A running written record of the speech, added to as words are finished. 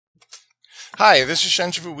Hi, this is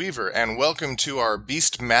Sheng Weaver, and welcome to our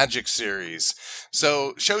Beast Magic series.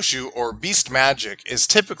 So, Shou Shu, or Beast Magic, is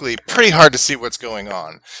typically pretty hard to see what's going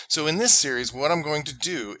on. So in this series, what I'm going to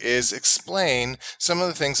do is explain some of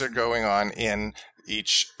the things that are going on in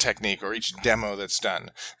each technique or each demo that's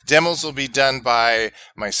done. Demos will be done by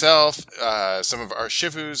myself, some of our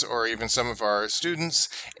Shifus, or even some of our students.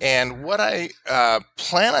 And what I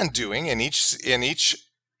plan on doing in each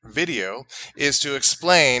video is to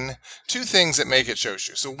explain two things that make it Shou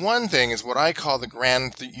Shu. So one thing is what I call the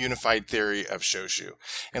grand unified theory of Shou Shu.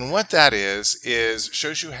 And what that is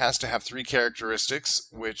Shou Shu has to have three characteristics,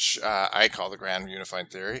 which I call the grand unified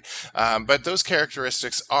theory. But those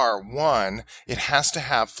characteristics are: one, it has to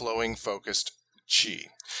have flowing focused chi.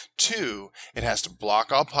 Two, it has to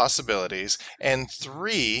block all possibilities. And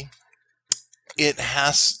three, it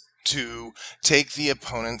has to take the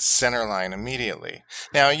opponent's center line immediately.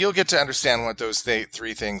 Now, you'll get to understand what those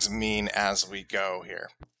three things mean as we go here.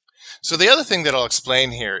 So the other thing that I'll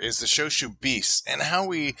explain here is the Shou Shu beasts and how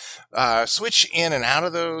we switch in and out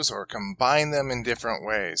of those or combine them in different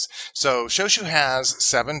ways. So Shou Shu has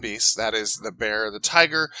 7 beasts. That is the bear, the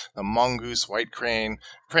tiger, the mongoose, white crane,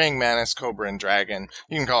 praying mantis, cobra, and dragon.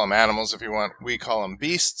 You can call them animals if you want. We call them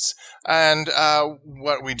beasts. And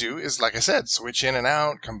what we do is, like I said, switch in and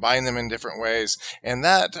out, combine them in different ways, and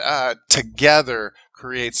that together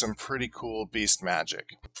creates some pretty cool beast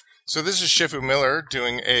magic. So this is Shifu Miller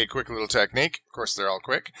doing a quick little technique. Of course, they're all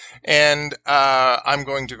quick. And I'm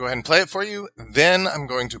going to go ahead and play it for you. Then I'm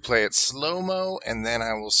going to play it slow-mo, and then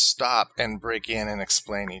I will stop and break in and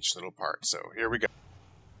explain each little part. So here we go.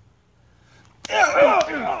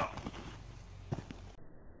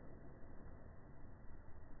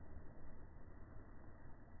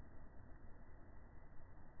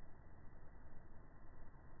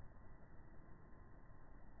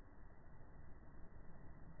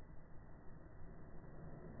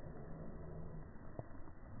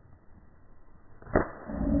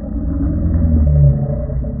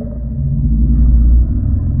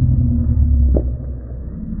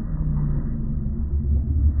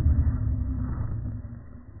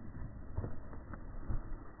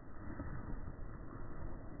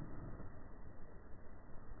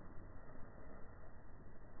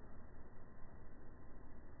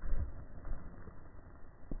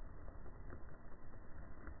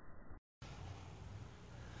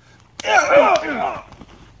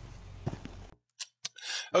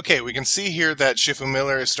 Okay, we can see here that Shifu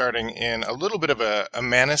Miller is starting in a little bit of a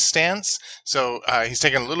mantis stance. So he's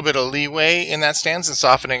taking a little bit of leeway in that stance and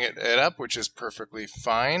softening it up, which is perfectly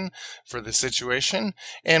fine for the situation.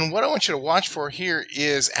 And what I want you to watch for here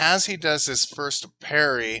is, as he does his first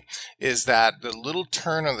parry, is that the little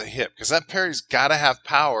turn of the hip, because that parry's got to have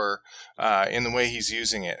power in the way he's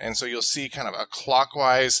using it. And so you'll see kind of a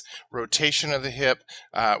clockwise rotation of the hip,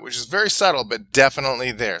 which is very subtle, but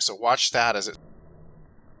definitely there. So watch that as it...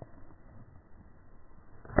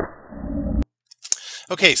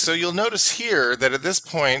 Okay, so you'll notice here that at this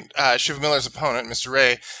point, Shifu Miller's opponent, Mr.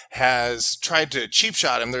 Ray, has tried to cheap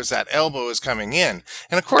shot him. There's that elbow is coming in.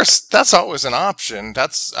 And of course, that's always an option.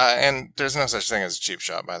 That's and there's no such thing as a cheap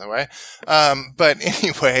shot, by the way. But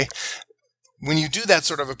anyway, when you do that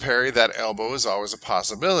sort of a parry, that elbow is always a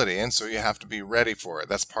possibility. And so you have to be ready for it.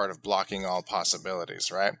 That's part of blocking all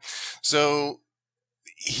possibilities, right? So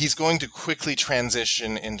he's going to quickly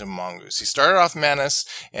transition into mongoose. He started off mantis,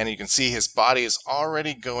 and you can see his body is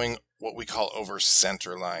already going what we call over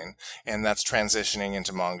center line, and that's transitioning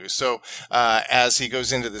into mongoose. So as he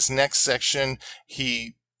goes into this next section,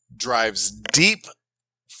 he drives deep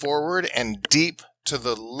forward and deep to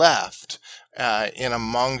the left in a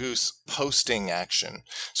mongoose posting action.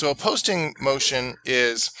 So a posting motion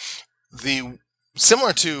is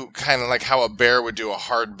similar to kind of like how a bear would do a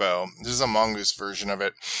hard bow. This is a mongoose version of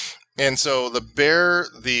it. And so the bear,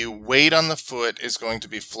 the weight on the foot is going to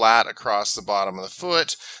be flat across the bottom of the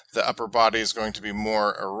foot. The upper body is going to be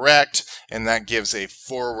more erect, and that gives a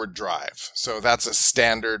forward drive. So that's a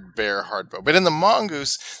standard bear hard bow. But in the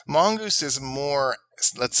mongoose is more,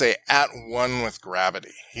 let's say, at one with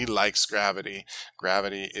gravity. He likes gravity.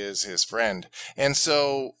 Gravity is his friend. And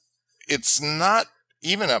so it's not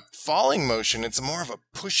even a falling motion, it's more of a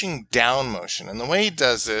pushing down motion. And the way he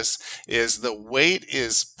does this is the weight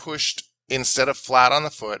is pushed, instead of flat on the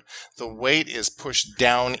foot, the weight is pushed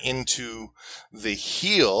down into the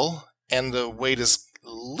heel, and the weight is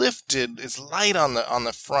lifted, it's light on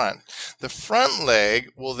the front. The front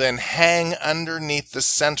leg will then hang underneath the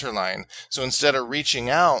center line. So instead of reaching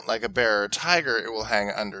out like a bear or tiger, it will hang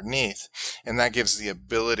underneath. And that gives the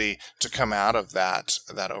ability to come out of that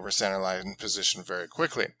over center line position very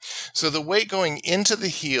quickly. So the weight going into the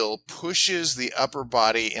heel pushes the upper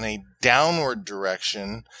body in a downward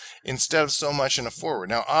direction instead of so much in a forward.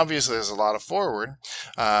 Now, obviously, there's a lot of forward,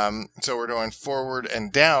 so we're doing forward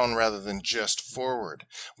and down rather than just forward.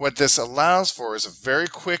 What this allows for is a very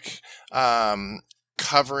quick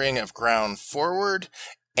covering of ground forward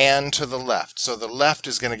and to the left. So the left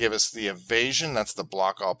is going to give us the evasion. That's the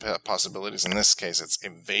block all possibilities. In this case, it's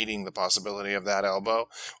evading the possibility of that elbow.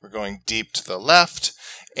 We're going deep to the left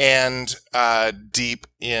and deep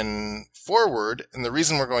in forward. And the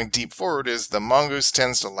reason we're going deep forward is the mongoose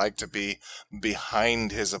tends to like to be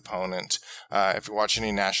behind his opponent. If you watch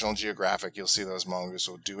any National Geographic, you'll see those mongoose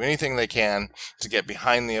will do anything they can to get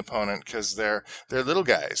behind the opponent because they're little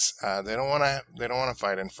guys. They don't want to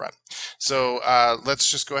fight in front. So let's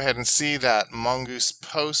just go ahead and see that mongoose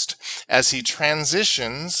post as he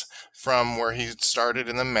transitions from where he started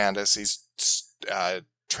in the mandus. He's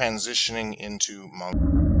transitioning into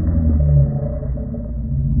mongoose.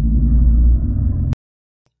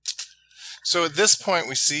 So at this point,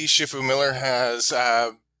 we see Shifu Miller has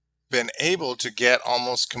been able to get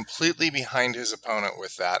almost completely behind his opponent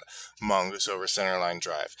with that mongoose over center line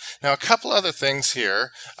drive. Now, a couple other things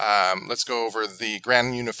here. Let's go over the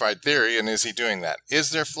grand unified theory, and is he doing that?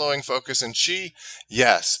 Is there flowing focus in chi?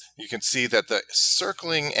 Yes. You can see that the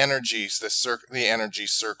circling energies, the energy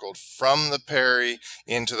circled from the parry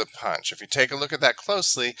into the punch. If you take a look at that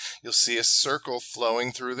closely, you'll see a circle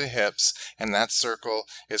flowing through the hips, and that circle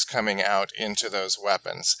is coming out into those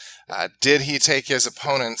weapons. Did he take his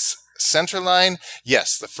opponent's center line?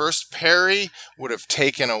 Yes, the first parry would have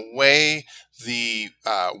taken away the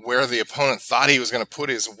where the opponent thought he was going to put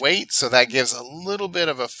his weight, so that gives a little bit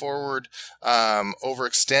of a forward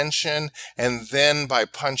overextension, and then by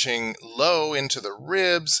punching low into the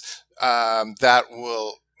ribs, that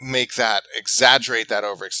will make that exaggerate that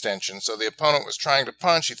overextension. So the opponent was trying to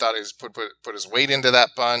punch, he thought he was put his weight into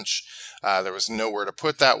that punch. There was nowhere to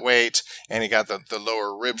put that weight, and he got the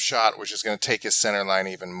lower rib shot, which is going to take his center line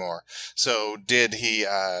even more. So did he?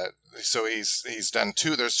 So he's done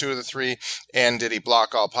two. There's two of the three. And did he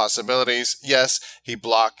block all possibilities? Yes, he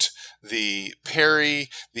blocked the parry.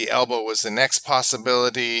 The elbow was the next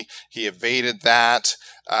possibility. He evaded that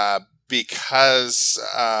because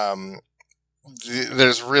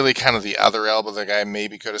there's really kind of the other elbow. The guy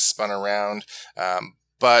maybe could have spun around.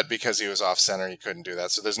 But because he was off center, he couldn't do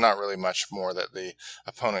that. So there's not really much more that the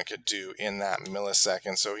opponent could do in that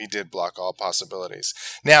millisecond. So he did block all possibilities.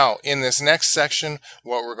 Now, in this next section,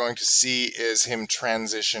 what we're going to see is him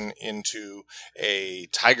transition into a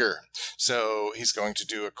tiger. So he's going to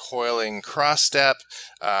do a coiling cross step,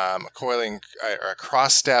 a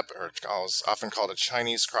cross step, or often called a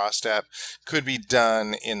Chinese cross step. Could be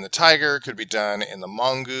done in the tiger, could be done in the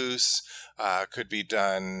mongoose. Could be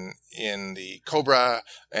done in the cobra,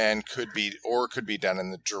 and could be done in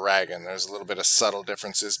the dragon. There's a little bit of subtle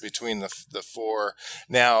differences between the four.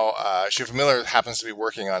 Now, Shifu Miller happens to be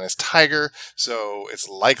working on his tiger, so it's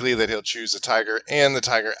likely that he'll choose a tiger, and the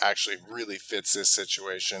tiger actually really fits his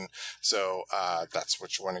situation. So that's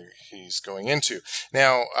which one he's going into.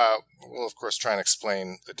 Now, we'll of course try and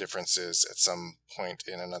explain the differences at some point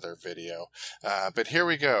in another video, but here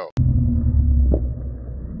we go.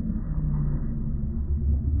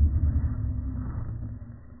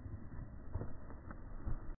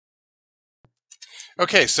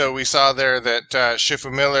 Okay, so we saw there that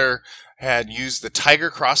Shifu Miller had used the tiger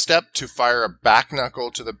cross step to fire a back knuckle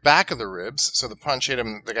to the back of the ribs. So the punch hit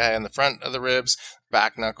him, the guy in the front of the ribs,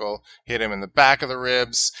 back knuckle hit him in the back of the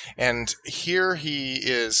ribs. And here he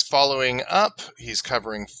is following up. He's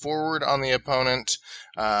covering forward on the opponent.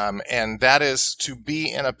 And that is to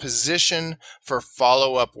be in a position for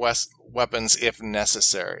follow-up weapons if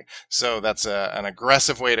necessary. So that's an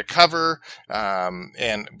aggressive way to cover,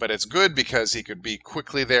 but it's good because he could be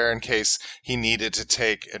quickly there in case he needed to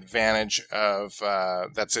take advantage of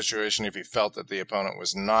that situation. If he felt that the opponent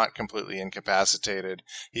was not completely incapacitated,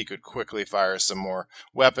 he could quickly fire some more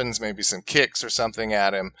weapons, maybe some kicks or something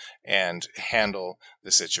at him, and handle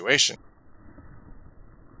the situation.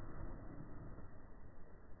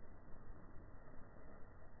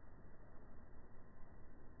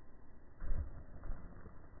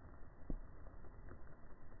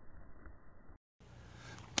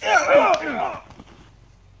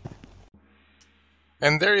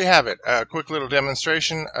 And there you have it, a quick little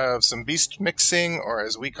demonstration of some beast mixing, or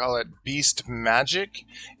as we call it, beast magic,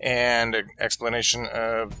 and an explanation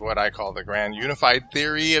of what I call the grand unified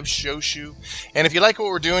theory of Shou Shu. And if you like what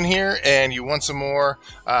we're doing here and you want some more,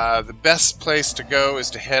 the best place to go is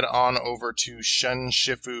to head on over to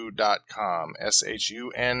shunshifu.com,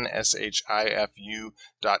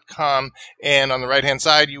 SHUNSHIFU.com, and on the right hand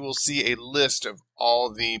side you will see a list of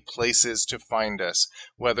all the places to find us,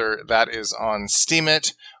 whether that is on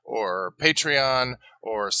Steemit or Patreon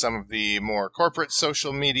or some of the more corporate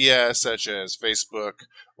social media such as Facebook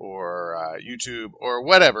or YouTube or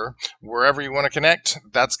whatever. Wherever you want to connect,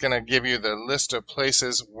 that's going to give you the list of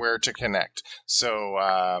places where to connect.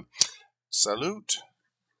 So, salute.